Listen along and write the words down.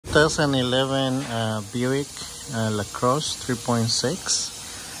2011 Buick Lacrosse 3.6.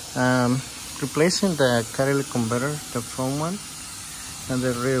 Replacing the catalytic converter, the front one and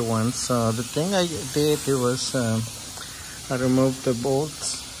the rear one. So the thing I did was I removed the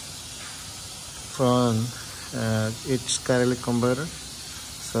bolts from each catalytic converter.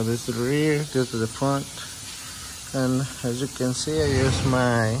 So this is the rear, this is the front, and as you can see, I use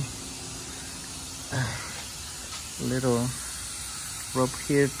my little rope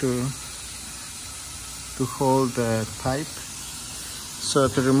here to hold the pipe. So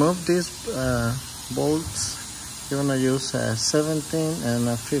to remove these bolts, you're gonna use a 17 and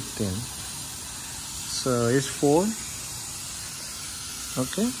a 15. So it's 4.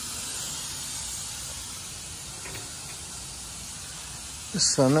 Okay.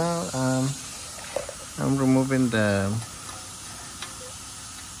 So now I'm removing the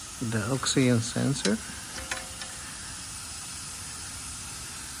oxygen sensor.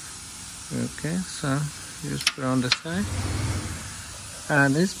 Okay, so just put it on the side.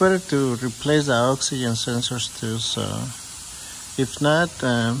 And it's better to replace the oxygen sensors too. So if not,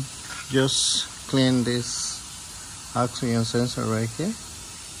 just clean this oxygen sensor right here.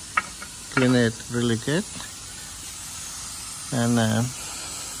 Clean it really good. And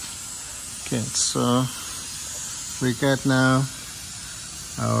okay, so we got now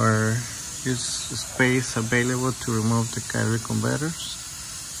our space available to remove the catalytic converters.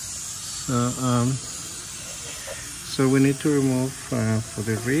 So we need to remove for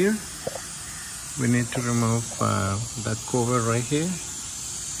the rear, we need to remove that cover right here,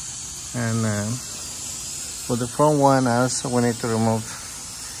 and for the front one also we need to remove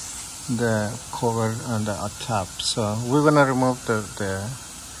the cover on the top. So we're gonna remove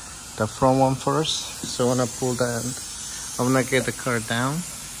the front one first. So I'm gonna pull that, I'm gonna get the car down.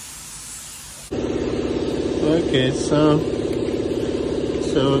 Okay, so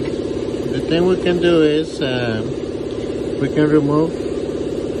the thing we can do is we can remove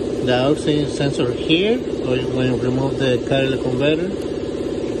the oxygen sensor here, or when we remove the catalytic converter.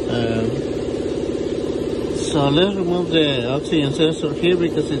 So let's remove the oxygen sensor here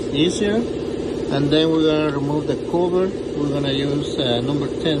because it's easier, and then we're gonna remove the cover. We're gonna use number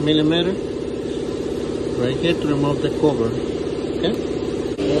 10 millimeter right here to remove the cover. Okay.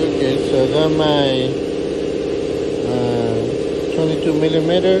 Okay. So I got my 22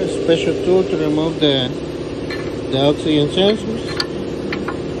 millimeter special tool to remove the oxygen sensors.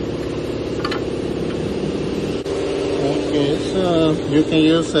 Okay, so you can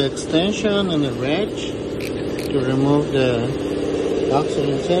use an extension and a wrench to remove the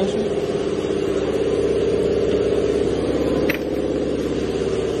oxygen sensor.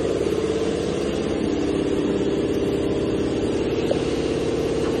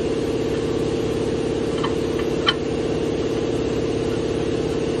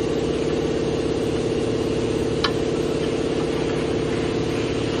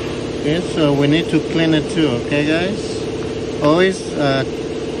 Okay, so we need to clean it too, okay guys? Always, I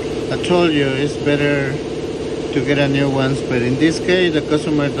told you it's better to get a new one, but in this case the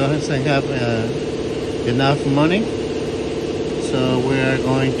customer doesn't have enough money, so we are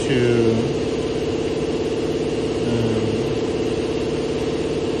going to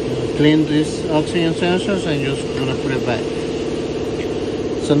clean these oxygen sensors and just gonna put it back.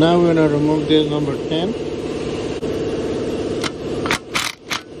 So now we're gonna remove this number 10.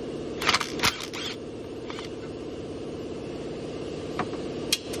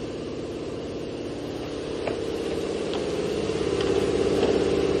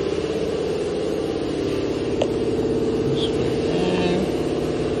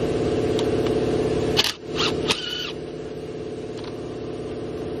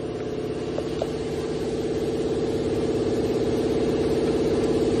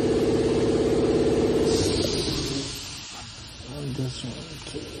 This one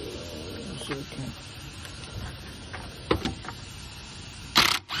too.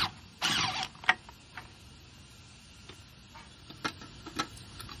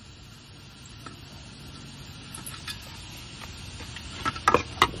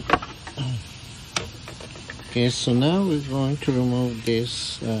 Okay, so now we're going to remove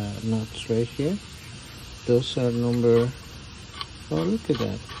these nuts right here. Those are number, oh look at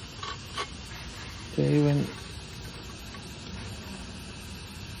that. They even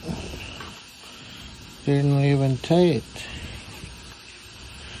they're not even tight.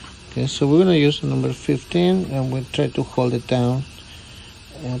 Okay, so we're gonna use number 15 and we'll try to hold it down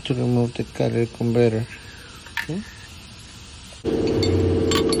and to remove the catalytic converter. Okay.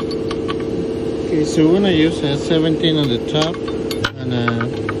 Okay, so we're gonna use a 17 on the top and a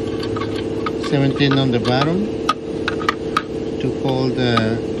 17 on the bottom to hold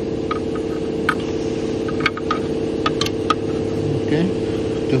the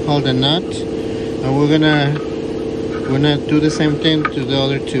to hold the nut, and we're gonna do the same thing to the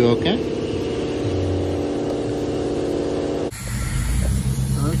other two. Okay.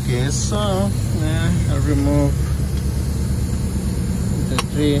 Okay, so I'll remove the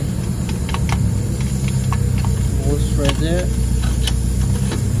 3 bolts right there.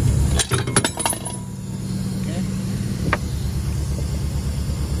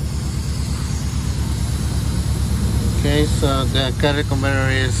 Okay, so the catalytic converter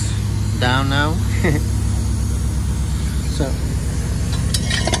is down now. so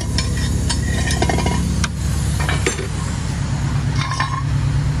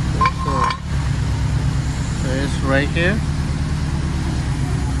it's right here.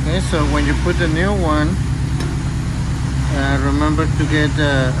 Okay, so when you put the new one, remember to get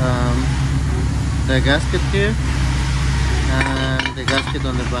the gasket here and the gasket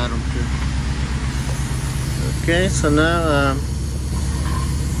on the bottom too. Okay, so now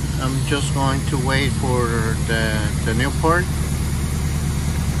I'm just going to wait for the new part,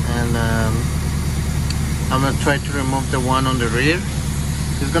 and I'm gonna try to remove the one on the rear.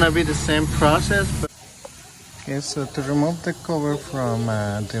 It's gonna be the same process. Okay, so to remove the cover from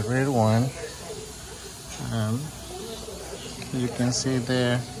the rear one, you can see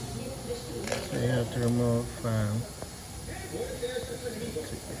there, so you have to remove.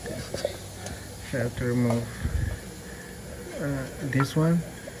 You have to remove this one,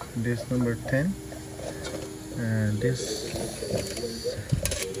 this number 10, and this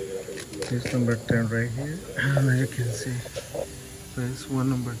number 10 right here. And you can see there's one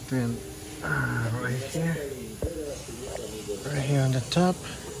number 10 right here on the top,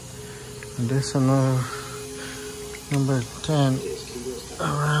 and there's another number 10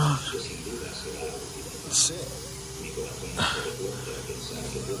 around. Let's see.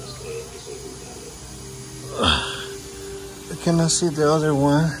 I cannot see the other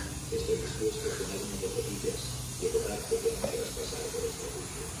one.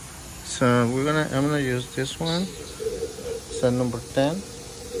 So I'm gonna use this one. So number 10,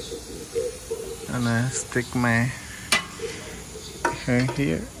 and I stick my hand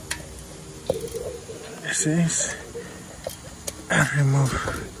here. This is, I remove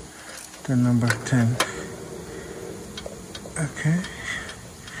the number 10. Okay,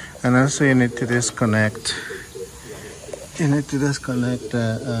 and also you need to disconnect. You need to disconnect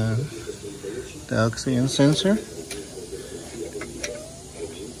the oxygen sensor.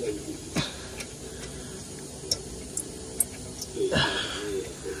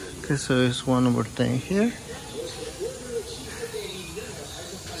 Okay, so there's one number 10 here.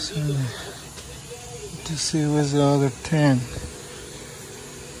 So to see where's the other 10.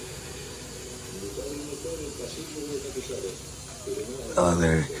 Oh,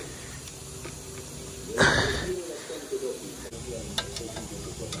 there.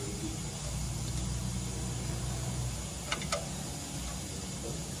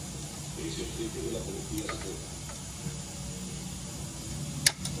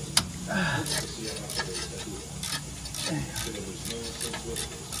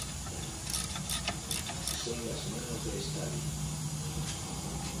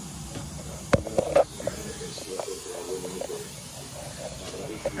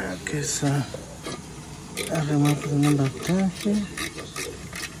 Okay, so I remove the number 10 here.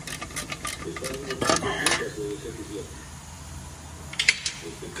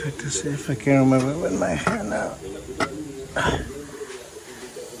 Try to see if I can remember with my hand now.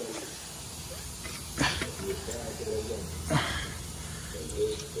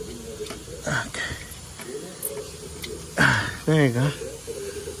 Okay. There you go.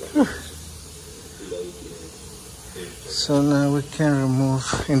 So now we can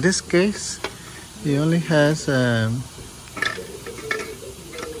remove. In this case, he only has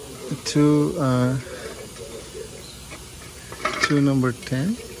two number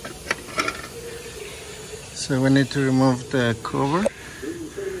 10. So we need to remove the cover.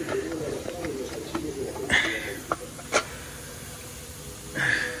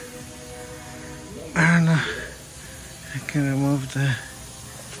 And I can remove the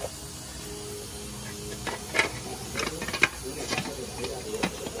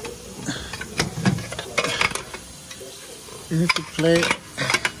you need to play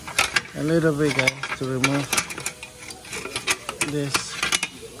a little bit, guys, to remove this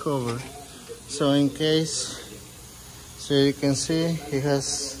cover. So in case, so you can see he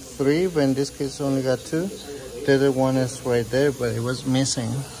has 3, but in this case only got 2. The other one is right there, but it was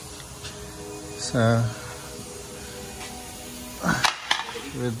missing. So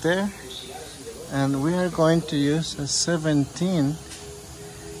right there, and we are going to use a 17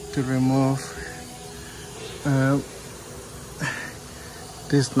 to remove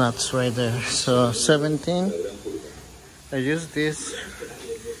these nuts right there. So 17. I use this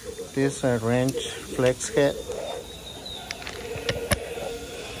wrench flex head.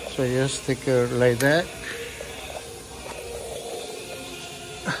 So you just stick it like that.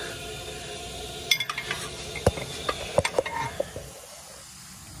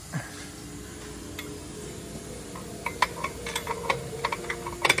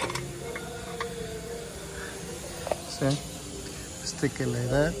 See? Stick it like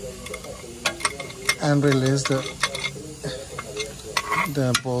that and release the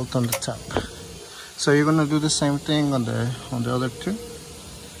bolt on the top. So you're gonna do the same thing on the other two.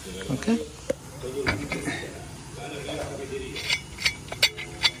 Okay.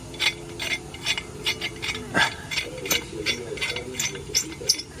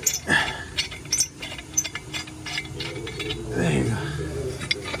 There you go.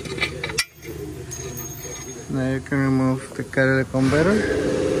 Now you can remove the catalytic converter.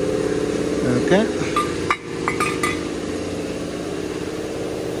 Okay.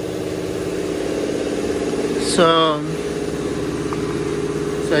 So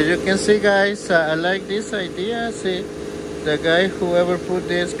as you can see, guys, I like this idea. See, the guy whoever put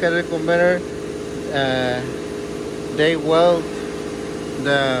this catalytic converter, they weld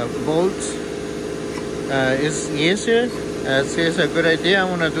the bolts. It's easier. See, it's a good idea. I'm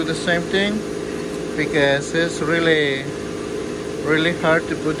gonna do the same thing because it's really hard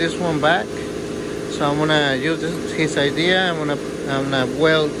to put this one back. So I'm gonna use his idea. I'm gonna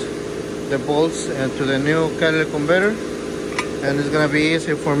weld the bolts to the new catalytic converter, and it's gonna be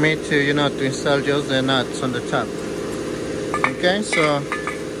easy for me to to install just the nuts on the top. Okay, so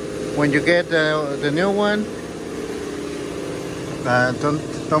when you get the new one,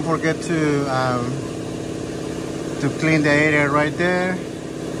 don't forget to clean the area right there.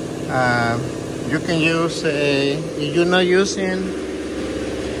 You can use if you're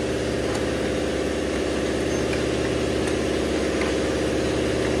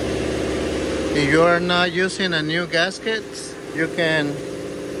not using a new gasket, you can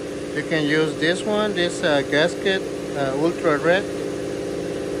use this one, this gasket, ultra red.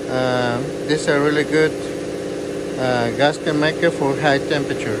 This is a really good gasket maker for high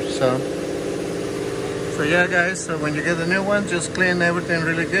temperatures. So yeah, guys, so when you get the new one, just clean everything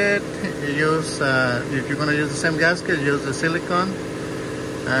really good. You use if you're gonna use the same gasket, use the silicone,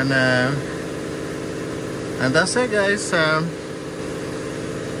 and that's it, guys.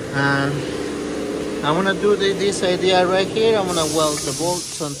 I'm gonna do this idea right here. I'm gonna weld the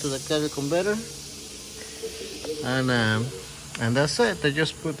bolts onto the catalytic converter, and that's it. I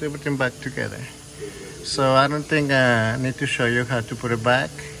just put everything back together. So I don't think I need to show you how to put it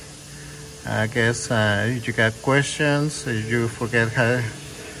back. I guess if you got questions, if you forget how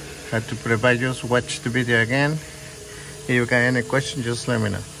to put it back, just watch the video again. If you got any questions, just let me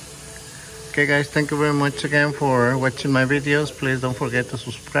know. Okay, guys, thank you very much again for watching my videos. Please don't forget to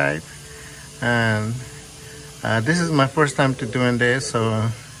subscribe. And this is my first time to doing this, so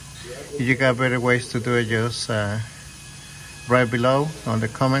if you got better ways to do it, just write below on the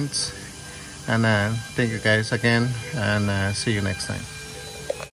comments. And thank you guys again, and see you next time.